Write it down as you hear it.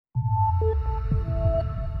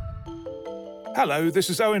Hello, this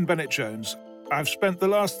is Owen Bennett-Jones. I've spent the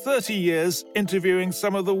last 30 years interviewing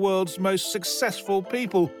some of the world's most successful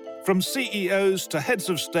people. From CEOs to heads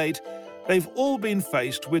of state, they've all been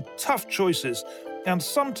faced with tough choices, and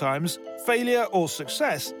sometimes failure or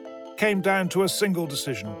success came down to a single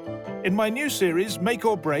decision. In my new series, Make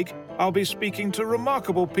or Break, I'll be speaking to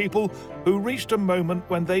remarkable people who reached a moment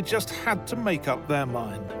when they just had to make up their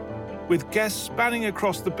mind. With guests spanning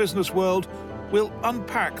across the business world, we'll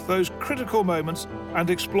unpack those critical moments and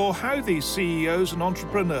explore how these CEOs and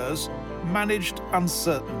entrepreneurs managed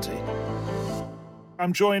uncertainty.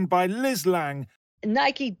 I'm joined by Liz Lang.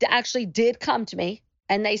 Nike actually did come to me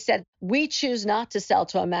and they said, we choose not to sell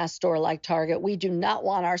to a mass store like Target. We do not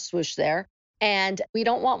want our swoosh there. And we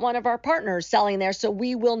don't want one of our partners selling there. So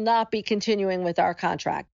we will not be continuing with our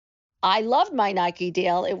contract. I loved my Nike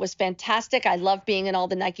deal. It was fantastic. I loved being in all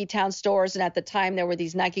the Nike Town stores. And at the time, there were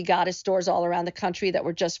these Nike Goddess stores all around the country that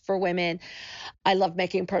were just for women. I loved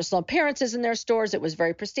making personal appearances in their stores. It was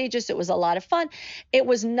very prestigious. It was a lot of fun. It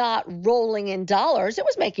was not rolling in dollars. It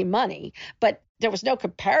was making money, but there was no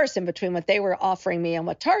comparison between what they were offering me and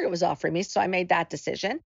what Target was offering me. So I made that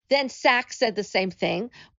decision. Then Saks said the same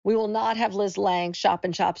thing. We will not have Liz Lang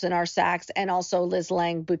shop-in-shops in our Saks and also Liz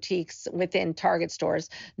Lang boutiques within Target stores.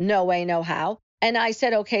 No way, no how. And I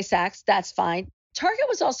said, okay, Saks, that's fine. Target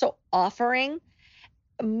was also offering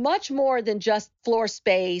much more than just floor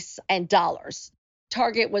space and dollars.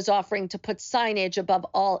 Target was offering to put signage above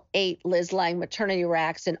all 8 Liz Lang maternity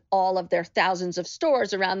racks in all of their thousands of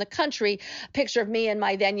stores around the country. A picture of me and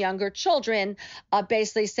my then younger children,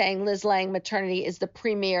 basically saying Liz Lang Maternity is the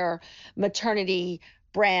premier maternity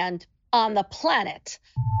brand on the planet.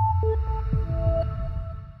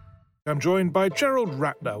 I'm joined by Gerald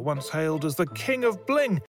Ratner, once hailed as the king of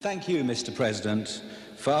bling. Thank you, Mr. President,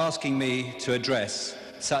 for asking me to address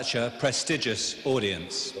such a prestigious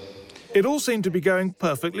audience. It all seemed to be going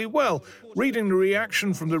perfectly well. Reading the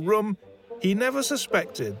reaction from the room, he never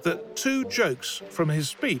suspected that 2 jokes from his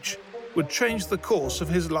speech would change the course of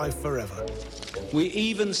his life forever. We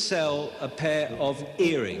even sell a pair of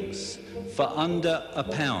earrings for under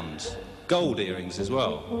 £1. Gold earrings as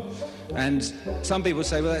well. And some people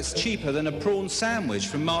say, well, that's cheaper than a prawn sandwich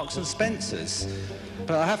from Marks and Spencer's.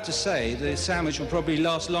 But I have to say, the sandwich will probably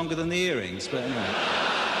last longer than the earrings, but anyway.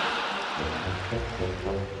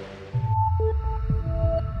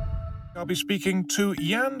 I'll be speaking to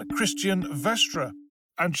Jan Christian Vestre.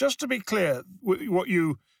 And just to be clear, what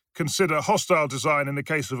you consider hostile design in the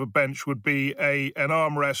case of a bench would be an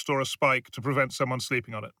armrest or a spike to prevent someone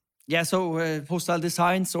sleeping on it. Yeah, so hostile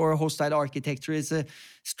designs or hostile architecture is a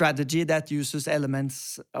strategy that uses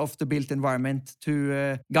elements of the built environment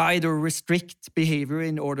to guide or restrict behavior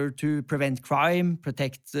in order to prevent crime,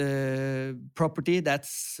 protect property.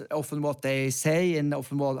 That's often what they say and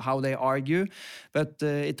often how they argue. But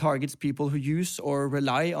it targets people who use or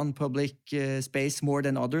rely on public space more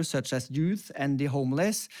than others, such as youth and the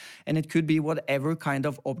homeless. And it could be whatever kind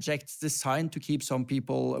of objects designed to keep some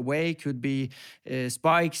people away. Could be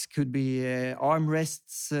spikes, could be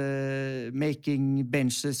armrests, making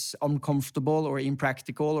benches uncomfortable or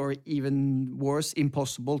impractical, or even worse,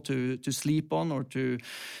 impossible to sleep on or to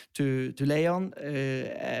lay on,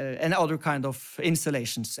 and other kind of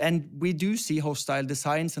installations. And we do see hostile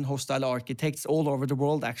designs and hostile architects all over the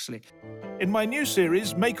world, actually. In my new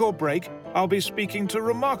series, Make or Break, I'll be speaking to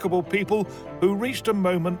remarkable people who reached a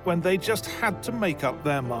moment when they just had to make up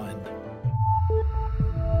their mind.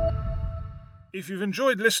 If you've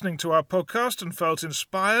enjoyed listening to our podcast and felt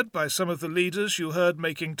inspired by some of the leaders you heard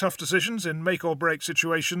making tough decisions in make or break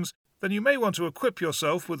situations, then you may want to equip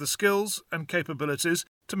yourself with the skills and capabilities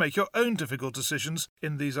to make your own difficult decisions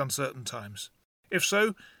in these uncertain times. If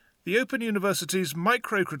so, the Open University's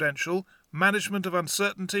micro-credential, Management of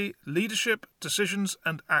Uncertainty, Leadership, Decisions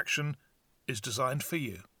and Action is designed for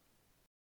you.